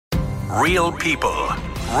Real people,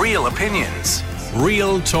 real opinions.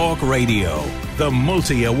 Real Talk Radio. The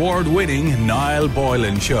multi-award-winning Niall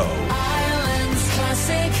Boylan Show. Ireland's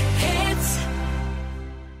classic hits.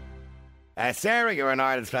 Sarah, you're on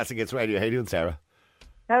Ireland's Classic Hits Radio. How you doing, Sarah?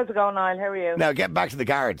 How's it going, Niall? How are you? Now, getting back to the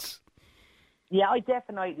guards. Yeah, I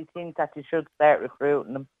definitely think that you should start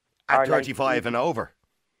recruiting them. At 35 and over.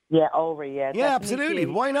 Yeah, over, yeah. Yeah, absolutely.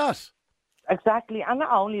 Why not? Exactly. And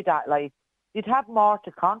not only that, like, you'd have more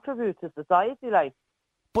to contribute to society, like.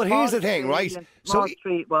 But here's the thing, right? More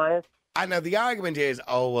streetwise. And now the argument is,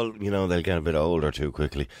 oh, well, you know, they'll get a bit older too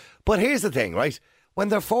quickly. But here's the thing, right? When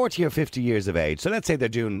they're 40 or 50 years of age, so let's say they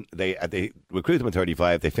recruit them at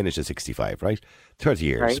 35, they finish at 65, right? 30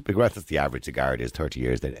 years. Right. Because that's the average the guard is, 30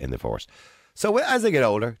 years in the force. So as they get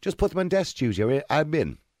older, just put them on desk duty or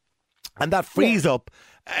admin. And that frees up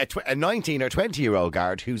a 19 or 20-year-old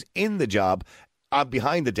guard who's in the job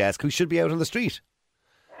behind the desk who should be out on the street.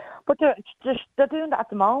 But they're doing that at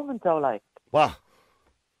the moment, though, like. What?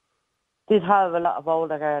 They'd have a lot of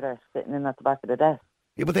older guarders sitting in at the back of the desk.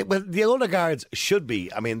 Yeah, but the older guards should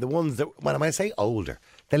be, I mean, the ones that, when I say older,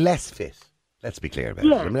 the less fit. Let's be clear about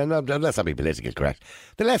it. I mean, let's not be politically correct.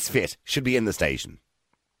 The less fit should be in the station.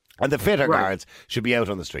 And the fitter guards should be out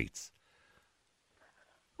on the streets.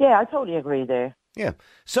 Yeah, I totally agree there. Yeah.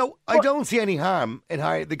 So I don't see any harm in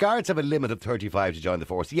hiring. The guards have a limit of 35 to join the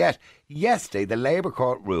force. Yet, yesterday, the Labour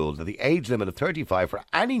Court ruled that the age limit of 35 for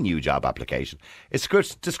any new job application is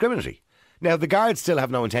discriminatory. Now, the guards still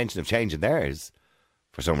have no intention of changing theirs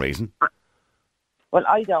for some reason. Well,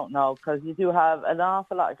 I don't know, because you do have an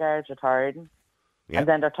awful lot of guards retiring. Yeah. And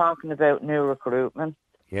then they're talking about new recruitment.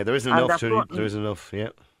 Yeah, there isn't enough. There isn't enough, yeah.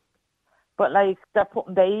 But, like, they're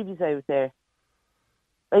putting babies out there.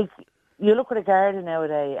 Like, you look at a garden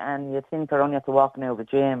nowadays and you think they're only have to walk out of a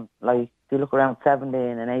gym. Like, you look around 17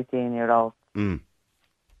 and 18-year-olds.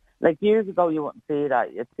 Like, years ago, you wouldn't see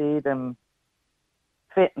that. You'd see them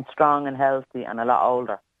fit and strong and healthy and a lot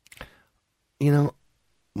older. You know,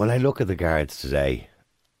 when I look at the guards today,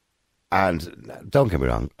 and don't get me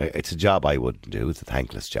wrong, it's a job I wouldn't do. It's a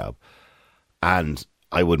thankless job. And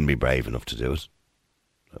I wouldn't be brave enough to do it.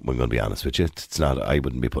 I'm going to be honest with you. It's not. I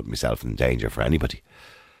wouldn't be putting myself in danger for anybody.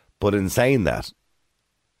 But in saying that,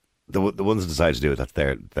 the ones that decide to do it, that's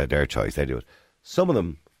their choice. They do it. Some of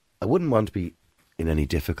them, I wouldn't want to be in any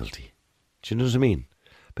difficulty. Do you know what I mean?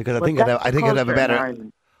 Because I think I'd have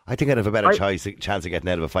a better chance of getting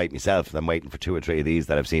out of a fight myself than waiting for 2 or 3 of these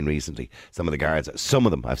that I've seen recently. Some of the guards, some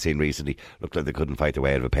of them I've seen recently, looked like they couldn't fight their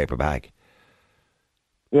way out of a paper bag.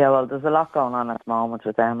 Yeah, well, there's a lot going on at the moment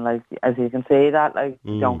with them. Like, as you can see that, like,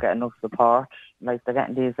 you don't get enough support. Like, they're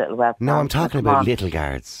getting these little weapons. No, I'm talking about little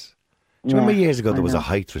guards. Do you remember years ago there was a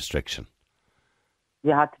height restriction?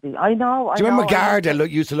 You had to be. I know. Do you remember guard that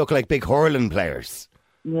used to look like big hurling players?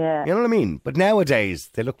 Yeah. You know what I mean? But nowadays,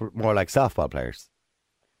 they look more like softball players.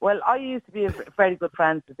 Well, I used to be a very good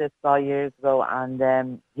friend with this guy years ago,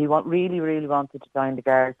 and he really, really wanted to join the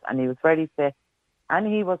guards, and he was very fit, and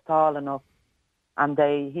he was tall enough, and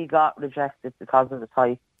he got rejected because of his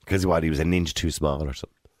height. Because what, he was an inch too small or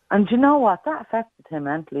something? And do you know what? That affected him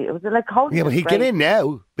mentally. It was like holding. Yeah, but he'd get in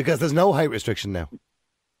now because there's no height restriction now.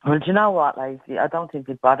 Well, do you know what? Like, I don't think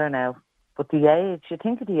he'd bother now. But the age, you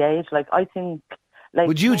think of the age, like, I think. Like,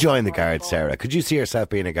 would you join the guard, Sarah? Could you see yourself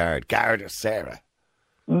being a guard? Guard or Sarah?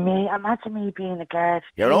 Imagine me being a guard.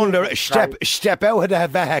 You're under step out of the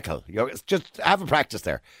vehicle. Just have a practice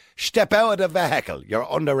there. Step out of the vehicle.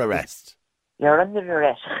 You're under arrest. You're under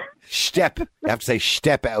arrest. You have to say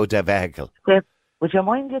step out of the vehicle. Step. Would you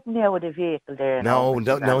mind getting out of the vehicle there? No,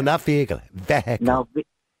 not vehicle. Vehicle. No,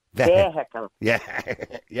 vehicle. Yeah.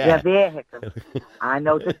 Yeah, vehicle. I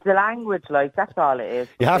know, just the language, like, that's all it is.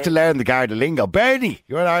 You have to learn the Garda lingo. Bernie,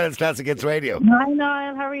 you're on Ireland's Classic Hits Radio. Hi,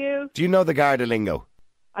 Niall, how are you? Do you know the Garda lingo?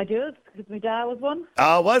 I do, because my dad was one.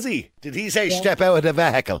 Oh, was he? Did he say step out of the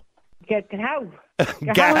vehicle? Get out.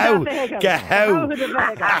 Get out.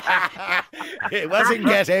 It wasn't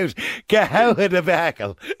get out. Get out of the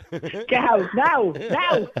vehicle. Get out.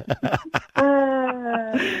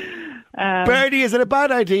 Now. Bertie, is it a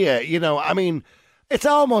bad idea? You know, I mean, it's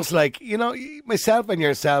almost like, you know, myself and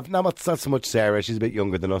yourself. No, it's not so much Sarah. She's a bit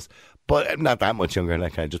younger than us. But not that much younger,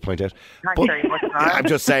 like, can I just point out? I'm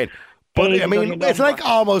just saying. But, I mean, it's like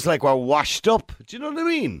almost like we're washed up. Do you know what I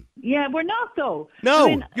mean? Yeah, we're not, though. No, I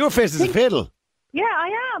mean, your face is a fiddle. Yeah,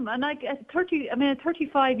 I am. And like a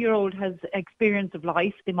 35-year-old has experience of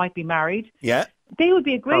life. They might be married. Yeah. They would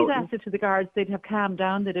be a great asset to the guards. They'd have calmed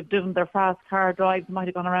down. They'd have done their fast car drives. Might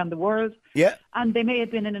have gone around the world. Yeah. And they may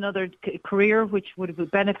have been in another career, which would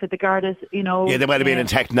benefit the Gardas. You know. Yeah, they might have been in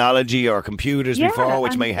technology or computers before,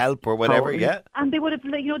 which may help or whatever. Yeah. And they would have,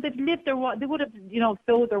 they've lived they would have,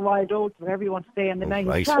 sowed their wild oats, whatever you want to say, and they may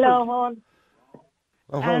have Hello, hon.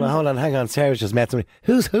 Oh, hold on, hang on. Sarah's just met somebody.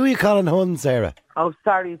 Who are you calling hon, Sarah? Oh,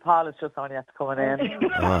 sorry, Paul. It's just only after coming in.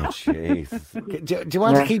 Oh, jeez. Do you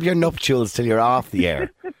want to keep your nuptials till you're off the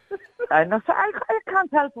air? I know. So I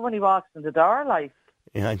can't help it when he walks in the door, like.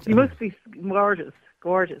 Yeah, you must be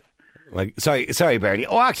gorgeous. Like, sorry, Bernie.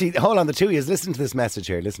 Oh, actually, hold on. The two of you, listen to this message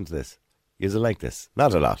here. Listen to this. You'll like this.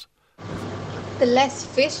 Not a lot. The less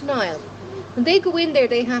fit, Niall. When they go in there,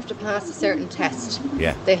 they have to pass a certain test.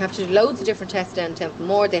 Yeah. They have to do loads of different tests down Temple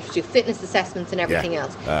Moor. They have to do fitness assessments and everything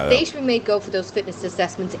else. They should be made go for those fitness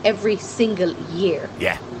assessments every single year.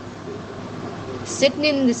 Yeah. Sitting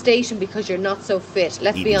in the station because you're not so fit.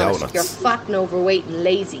 Let's Eating be honest. donuts. You're fat and overweight and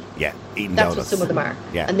lazy. Yeah, eating That's donuts. what some of them are.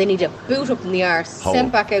 Yeah. And they need a boot up in the arse, Hole.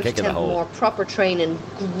 sent back out Kick to in the Temple hole. Moor, proper training,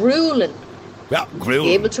 grueling. Yeah, grueling.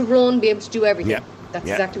 Be able to run, be able to do everything. Yeah. That's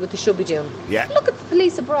Yeah. exactly what they should be doing. Yeah. Look at the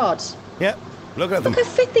police abroad. Yeah. Look at them. Look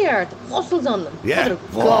how fit they are. The muscles on them. Yeah. Mother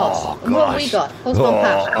of God. And what have we got?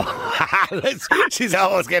 Husband Pat. She's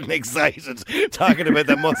always getting excited talking about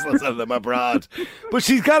the muscles of them abroad. But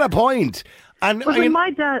she's got a point. And Well, when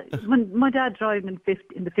my dad died in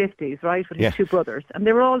the 50s, right, with his two brothers, and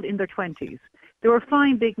they were all in their 20s. They were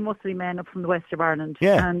fine, big, muscly men up from the west of Ireland.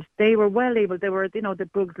 Yeah. And they were well able, they were, the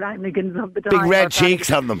Brooks Lanigans of the big time. red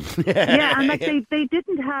cheeks on them. Yeah, and they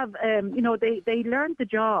didn't have, they learned the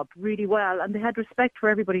job really well, and they had respect for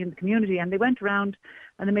everybody in the community, and they went around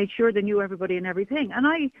and they made sure they knew everybody and everything. And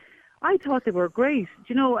I thought they were great.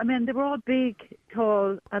 They were all big,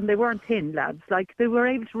 tall, and they weren't thin lads. Like, they were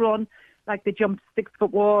able to run. Like, they jumped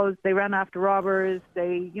 6-foot walls, they ran after robbers,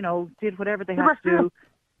 they, did whatever they had to do.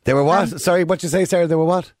 They were what? Sorry, what you say, Sarah? They were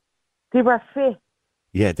what? They were fit.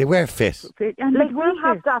 Yeah, they were fit. And Like, we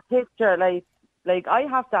have that picture, like I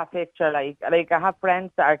have that picture, like I have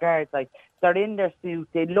friends that are guards, like, they're in their suit,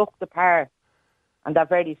 they look the part, and they're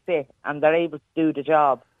very fit, and they're able to do the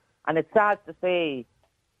job. And it's sad to say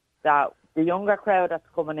that the younger crowd that's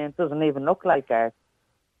coming in doesn't even look like guards.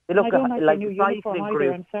 They look like new a uniform cycling either,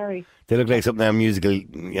 group. I'm sorry. They look like something on musical.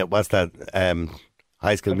 Yeah, what's that?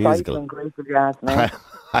 High School Musical. Cycling group, if you ask me.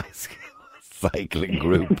 High School Cycling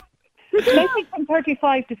Group. I think from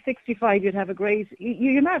 35 to 65, you'd have a great.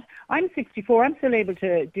 You're not. I'm 64. I'm still able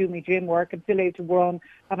to do my gym work. I'm still able to run,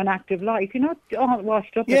 have an active life. You're not all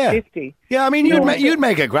washed up at 50. Yeah, I mean, you'd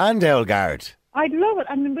make a grand old guard. I'd love it.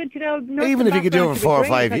 I mean, but Even if you could do it for 4 or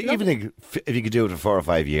 5, I'd love it. if you could do it for 4 or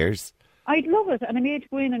 5 years. I'd love it, and I'm able to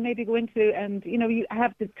go in and maybe go into, and you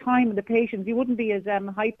have the time and the patience. You wouldn't be as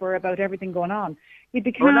hyper about everything going on. You'd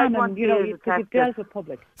be calm, and because you've dealt with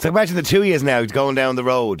public. So imagine the two of you now going down the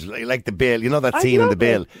road, like the Bill. You know that scene in the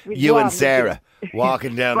Bill? With You John, and Sarah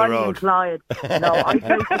walking down the Bonnie and road. Clyde. No, I'd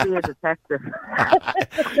like to be a detective.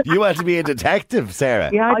 You want to be a detective,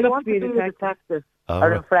 Sarah? Yeah, I I'd love want to be a detective.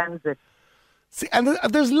 or in forensic. See, and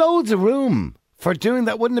there's loads of room for doing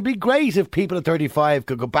that. Wouldn't it be great if people at 35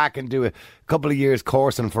 could go back and do a couple of years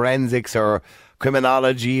course in forensics or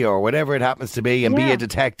criminology or whatever it happens to be and be a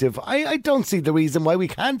detective? I don't see the reason why we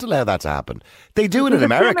can't allow that to happen. They do it in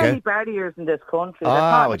America. There's too many barriers in this country. They're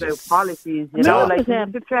Ah, talking just- about policies, No, like but,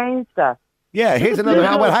 you should change that. Yeah, here's another.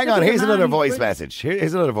 Well, hang on. Here's another man. voice message.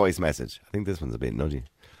 Here's another voice message. I think this one's a bit nudgy.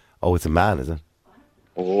 Oh, it's a man, is it?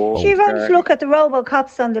 She runs look at the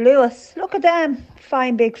Robocops on the Lewis. Look at them.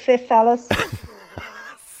 Fine big fit fellas.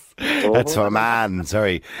 That's for a man,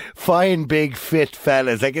 sorry. Fine, big, fit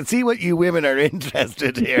fellas. I can see what you women are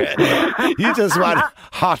interested here. You just want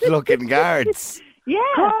hot-looking guards. Yeah.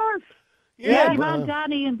 Yeah, man,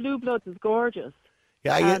 Danny in Blue Bloods is gorgeous.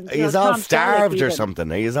 Yeah, And, he's Tom all Selleck starved or even. something.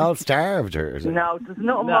 He's all starved or something. No, there's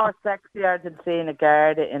nothing more sexier than seeing a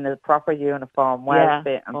guard in a proper uniform, well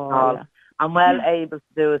fit and tall, and well able to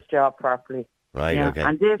do his job properly. Right, okay.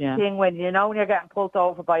 And this thing, when you're getting pulled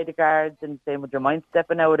over by the guards and saying, would you mind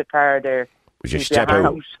stepping out of the car there? Would you Keep your step out?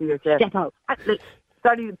 hands to your chest. Step out.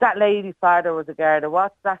 Sorry, that lady's father was a guard.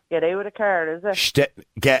 What's that? Get out of the car, is it?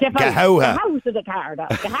 Get The how? house of the car,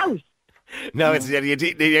 the house. No, it's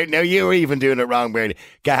now you were even doing it wrong, Bernie.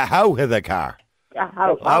 Get out of the car.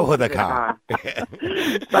 Out of the car. I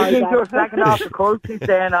think you're second off the culture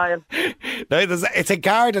there, Niall. No, it's a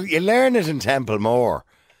guard. You learn it in Temple Moor.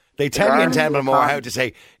 They tell you in Temple Moor how to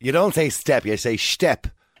say. You don't say step. You say step.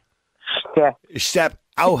 Yeah. Step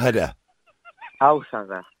out of the. Out of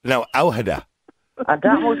that. No, out of the. And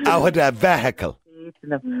that was Out of the vehicle.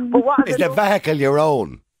 But what Is the vehicle your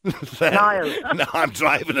own? Niall. No, I'm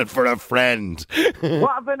driving it for a friend.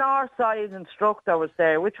 What if an R-side instructor was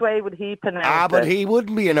there? Which way would he pronounce But it? he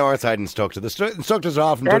wouldn't be an Northside instructor. The instructors are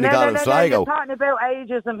often Donegal and No, Sligo. you're talking about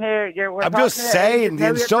ageism here. I'm just saying, the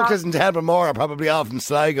instructors in Telbermore are probably off in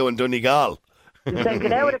Sligo and Donegal. You're saying,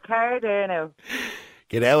 get out of the car there now.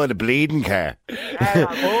 Get out of the bleeding car.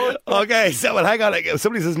 Okay, so well, hang on.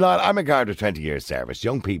 Somebody says, no, I'm a guard with 20 years service.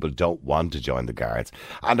 Young people don't want to join the guards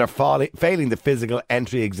and are failing the physical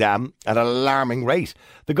entry exam at an alarming rate.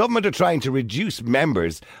 The government are trying to reduce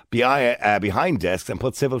members behind desks and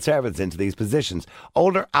put civil servants into these positions.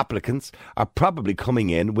 Older applicants are probably coming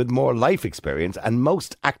in with more life experience, and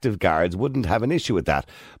most active guards wouldn't have an issue with that.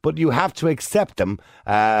 But you have to accept them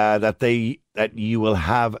that you will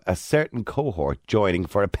have a certain cohort joining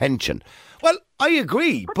for a pension. Well, I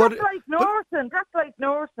agree, but that's like nursing. That's like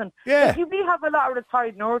nursing. Yeah. Like, we have a lot of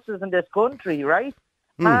retired nurses in this country, right?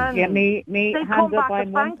 And me, they hands come up, back I'm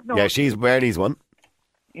as one. bank nurses. Yeah, she's Bernie's one.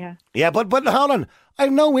 Yeah. Yeah, but hold on. I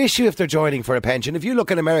have no issue if they're joining for a pension. If you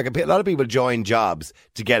look in America, a lot of people join jobs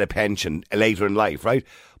to get a pension later in life, right?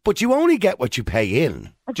 But you only get what you pay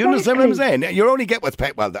in. Do you understand what I'm saying? You only get what's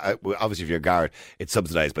paid. Well, obviously, if you're a guard, it's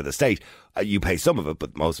subsidised by the state. You pay some of it,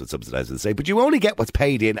 but most of it's subsidised by the state. But you only get what's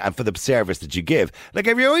paid in and for the service that you give. Like,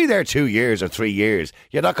 if you're only there 2 years or 3 years,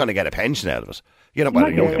 you're not going to get a pension out of it. You know,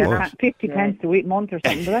 you don't get much. 50 pence a week, month or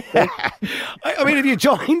something, but that's it. I mean, if you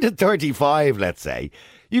joined at 35, let's say,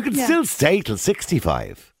 you can still stay till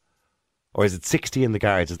 65. Or is it 60 in the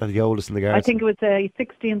guards? Is that the oldest in the guards? I think it was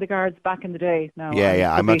 60 in the guards back in the day. No,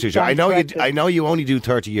 Yeah, I'm not too sure. I know you only do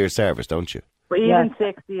 30 years service, don't you? But even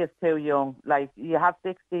 60 is too young. Like, you have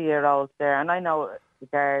 60-year-olds there, and I know the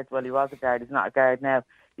guard, well, he was a guard, he's not a guard now.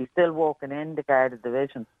 He's still working in the guarded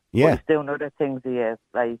division. Yeah. But he's doing other things he is,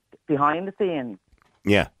 like, behind the scenes.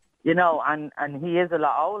 Yeah. You know, and he is a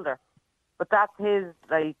lot older. But that's him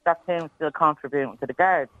still contributing to the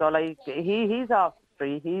guard. So, like, he's off the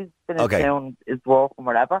street, he's been doing his work and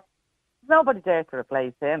whatever. There's nobody there to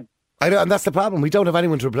replace him. I know, and that's the problem. We don't have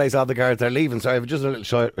anyone to replace all the guards that are leaving. Sorry, I've just a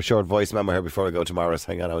little short voice memo here before I go tomorrow.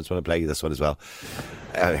 Hang on, I just want to play you this one as well.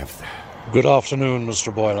 Good afternoon,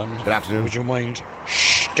 Mr. Boylan. Good afternoon. Would you mind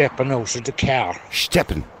stepping out of the car?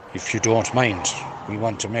 Stepping? If you don't mind. We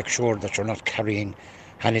want to make sure that you're not carrying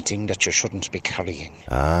anything that you shouldn't be carrying.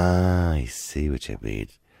 Ah, I see what you mean.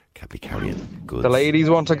 Can't be carrying goods. The ladies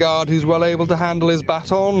want a guard who's well able to handle his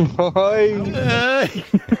baton.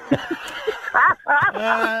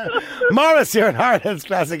 Morris, you're in Ireland's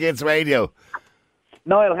Classic Hits Radio.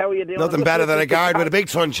 Niall, how are you doing? Nothing better than a guard with a big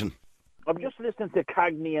truncheon. I'm just listening to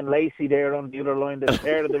Cagney and Lacey there on the other line. They're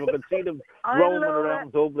scared of them. I can see them roaming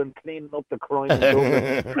around Dublin, cleaning up the crime in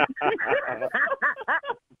Dublin.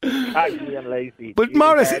 Cagney and Lacey. But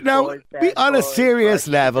Morris, now, on a serious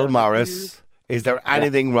level, Morris, is there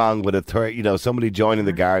anything wrong with somebody joining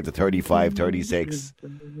the guard at 35, 36?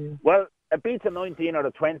 Well, it beats a 19 or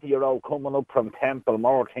a 20-year-old coming up from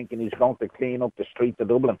Templemore thinking he's going to clean up the streets of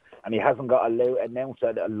Dublin and he hasn't got an ounce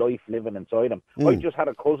of life living inside him. I just had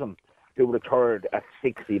a cousin who retired at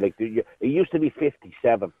 60. Like, it used to be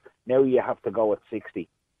 57. Now you have to go at 60.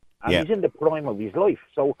 And he's in the prime of his life.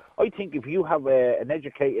 So I think if you have an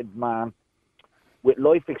educated man with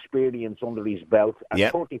life experience under his belt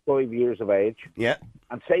at 35 years of age,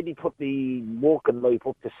 and say they put the working life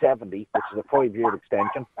up to 70, which is a 5-year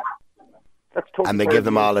extension, that's and they give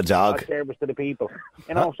them all a dog. Service to the people,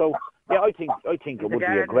 So I think it would be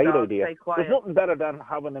a great idea. There's nothing better than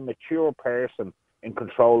having a mature person in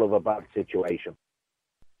control of a bad situation,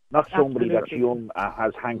 not somebody that's young,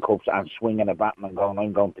 has handcuffs and swinging a baton and going,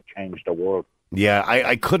 "I'm going to change the world." Yeah,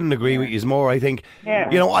 I couldn't agree with you more. I think,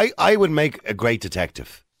 I would make a great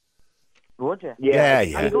detective. Would you? Yeah. Are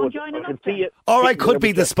you going to join it? Or I could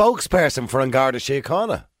be the spokesperson for An Garda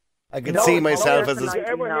Síochána. I could see myself as Have you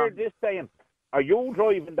ever heard this saying? Are you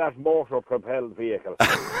driving that motor-propelled vehicle?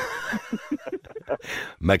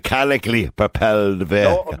 Mechanically propelled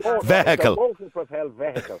vehicle. Motor-propelled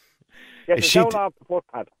vehicle. Is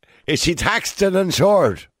she taxed and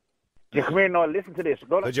insured? You come here now, listen to this.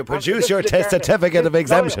 Could you produce your certificate of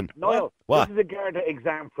exemption? No. What? This is a Garda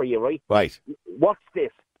exam for you, right? Right. What's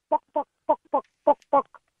this? Fuck.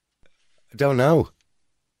 I don't know.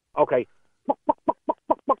 Okay. Fuck.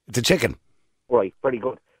 It's a chicken. Right, very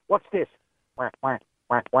good. What's this?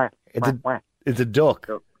 It's a duck.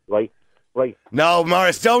 Right. No,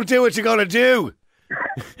 Morris, don't do what you're going to do.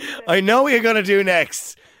 I know what you're going to do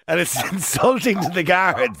next. And it's insulting to the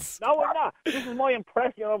guards. No, I'm not. This is my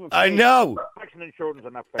impression of it. I know. Action insurance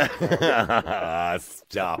on that.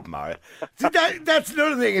 Stop, Morris. See, that's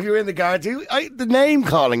another thing. If you're in the guards, the name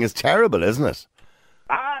calling is terrible, isn't it?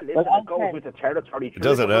 Listen, it goes with the territory.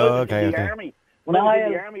 Does it? Oh, okay, in the okay. Army. When I was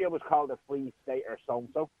in the Army, I was called a Free State or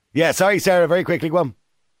so. Yeah, sorry, Sarah, very quickly, go on.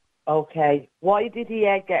 Okay. Why did he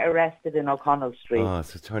get arrested in O'Connell Street? Oh,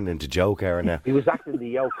 it's turned into joke era now. He was acting the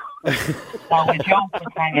yoke. No, the joke was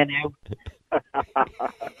hanging out.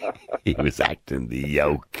 He was acting the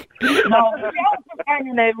yoke. No, the yoke was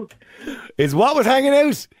hanging out. His what was hanging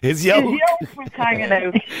out? His yoke? His yoke was hanging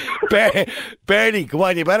out. Bernie, come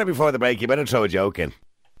on, you better, before the break, you better throw a joke in.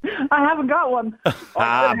 I haven't got one.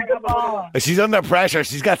 She's under pressure.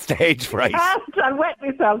 She's got stage fright. I wet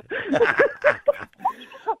myself.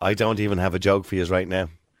 I don't even have a joke for you right now.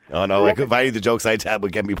 Oh, no, I could value the jokes I tell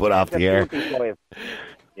would get me put off the air.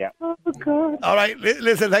 Yeah. Oh, God. All right,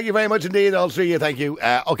 listen, thank you very much indeed, all three of you, thank you.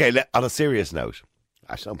 Okay, on a serious note,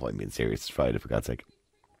 actually, no point in being serious, it's Friday, for God's sake.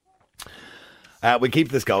 We keep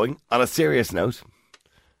this going. On a serious note,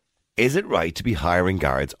 is it right to be hiring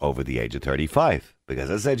guards over the age of 35? Because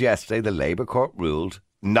as I said yesterday, the Labour Court ruled,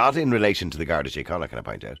 not in relation to the Garda Síochána, can I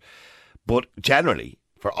point out, but generally,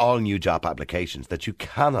 for all new job applications, that you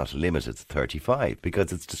cannot limit it to 35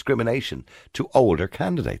 because it's discrimination to older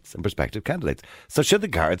candidates and prospective candidates. So should the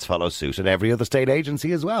guards follow suit in every other state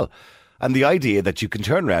agency as well? And the idea that you can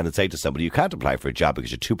turn around and say to somebody you can't apply for a job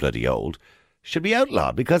because you're too bloody old should be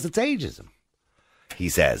outlawed because it's ageism. He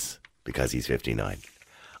says, because he's 59.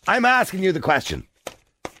 I'm asking you the question.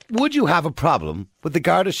 Would you have a problem with the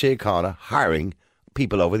Garda Síochána hiring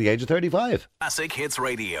people over the age of 35? Classic Hits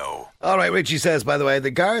Radio. All right, Richie says, by the way,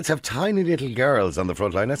 the guards have tiny little girls on the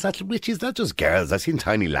front line. That's not, Richie's not just girls. I've seen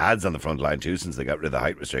tiny lads on the front line too since they got rid of the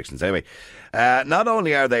height restrictions. Anyway, not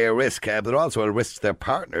only are they a risk, but they're also a risk to their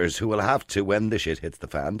partners who will have to, when the shit hits the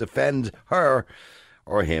fan, defend her,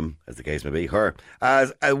 or him, as the case may be, her,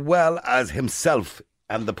 as well as himself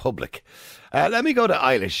and the public. Let me go to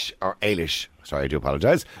Eilish, sorry, I do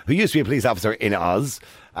apologise, who used to be a police officer in Oz,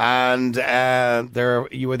 and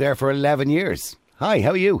you were there for 11 years. Hi,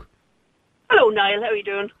 how are you? Hello, Niall, how are you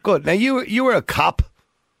doing? Good. Now, you were a cop.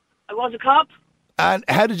 I was a cop. And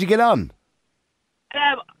how did you get on?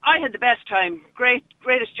 I had the best time.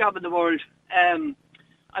 Greatest job in the world.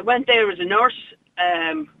 I went there as a nurse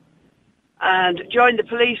and joined the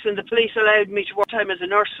police, and the police allowed me to work time as a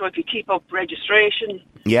nurse so I could keep up registration.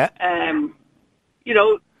 Yeah. You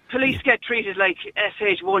know, police get treated like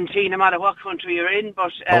SH1T no matter what country you're in,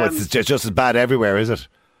 but... it's just as bad everywhere, is it?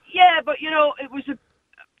 Yeah, but, you know, it was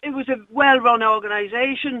a well-run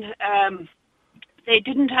organisation. They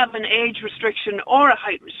didn't have an age restriction or a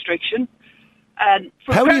height restriction. And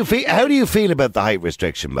how do you feel about the height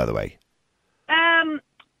restriction, by the way?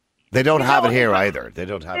 They don't have it here either. They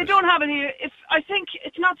don't have it here. I think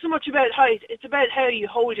it's not so much about height. It's about how you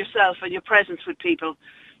hold yourself and your presence with people.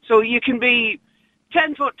 So you can be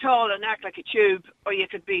 10 foot tall and act like a tube, or you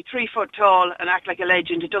could be 3 foot tall and act like a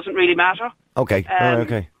legend. It doesn't really matter. Okay.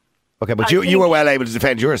 Okay, but you were well able to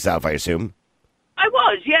defend yourself, I assume. I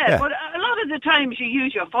was, yeah. But a lot of the times you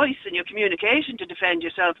use your voice and your communication to defend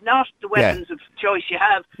yourself, not the weapons of choice you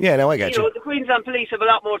have. Yeah, no, I get you. You know, the Queensland Police have a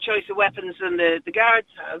lot more choice of weapons than the guards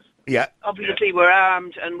have. Yeah. Obviously, we're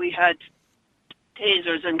armed and we had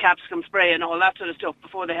tasers and capsicum spray and all that sort of stuff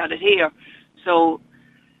before they had it here. So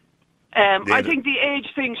I think the age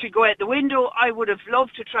thing should go out the window. I would have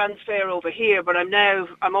loved to transfer over here, but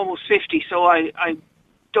I'm almost 50, so I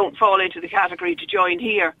don't fall into the category to join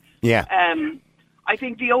here. Yeah. I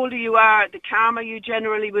think the older you are, the calmer you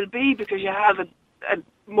generally will be because you have a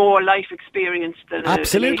more life experience than an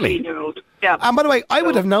 18-year-old. Yeah. And by the way, I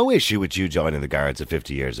would have no issue with you joining the guards at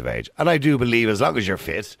 50 years of age. And I do believe, as long as you're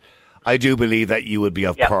fit, I do believe that you would be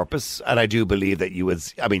of purpose, and I do believe that you would...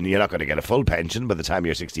 I mean, you're not going to get a full pension by the time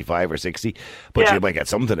you're 65 or 60, but you might get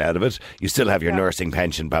something out of it. You still have your nursing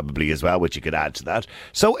pension probably as well, which you could add to that.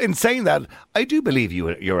 So in saying that, I do believe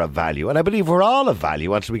you're of value, and I believe we're all of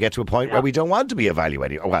value until we get to a point where we don't want to be of value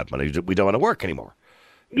anymore. Well, we don't want to work anymore.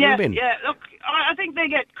 You know what I mean? Yeah. Look, I think they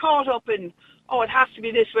get caught up in, it has to be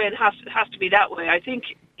this way and it has to be that way. I think...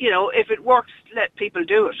 You know, if it works, let people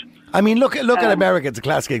do it. I mean, look at America. It's a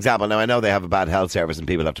classic example. Now, I know they have a bad health service and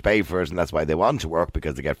people have to pay for it, and that's why they want to work,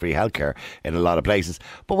 because they get free healthcare in a lot of places.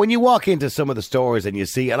 But when you walk into some of the stores and you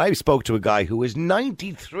see, and I spoke to a guy who was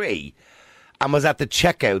 93 and was at the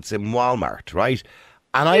checkouts in Walmart, right?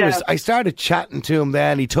 And I started chatting to him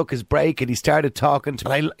then. He took his break and he started talking to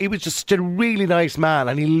me. He was just a really nice man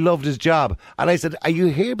and he loved his job. And I said, are you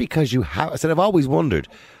here because you have... I said, I've always wondered,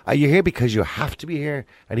 are you here because you have to be here?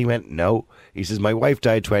 And he went, no. He says, my wife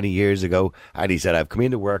died 20 years ago. And he said, I've come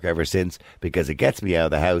into work ever since because it gets me out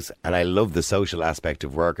of the house. And I love the social aspect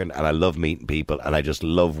of working. And I love meeting people. And I just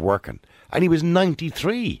love working. And he was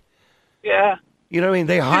 93. Yeah. You know what I mean?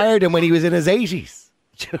 They hired him when he was in his 80s.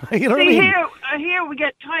 You know what I mean? Here we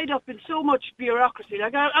get tied up in so much bureaucracy.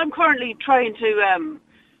 Like I'm currently trying to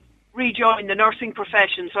rejoin the nursing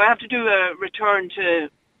profession, so I have to do a return to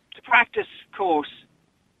practice course.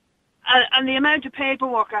 And the amount of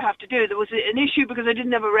paperwork I have to do, there was an issue because I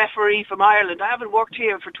didn't have a referee from Ireland. I haven't worked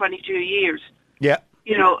here for 22 years. Yeah.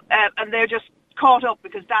 You know, and they're just caught up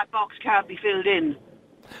because that box can't be filled in.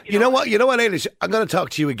 You know what, Ailish? I'm going to talk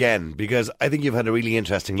to you again because I think you've had a really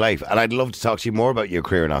interesting life, and I'd love to talk to you more about your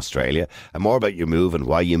career in Australia and more about your move and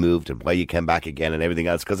why you moved and why you came back again and everything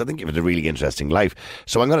else, because I think you've had a really interesting life.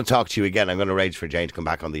 So I'm going to talk to you again. I'm going to arrange for Jane to come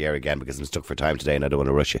back on the air again because I'm stuck for time today and I don't want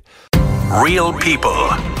to rush you. Real people,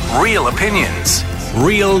 real opinions.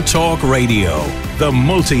 Real Talk Radio, the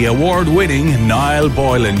multi-award winning Niall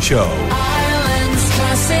Boylan Show. Ireland's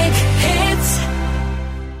classic.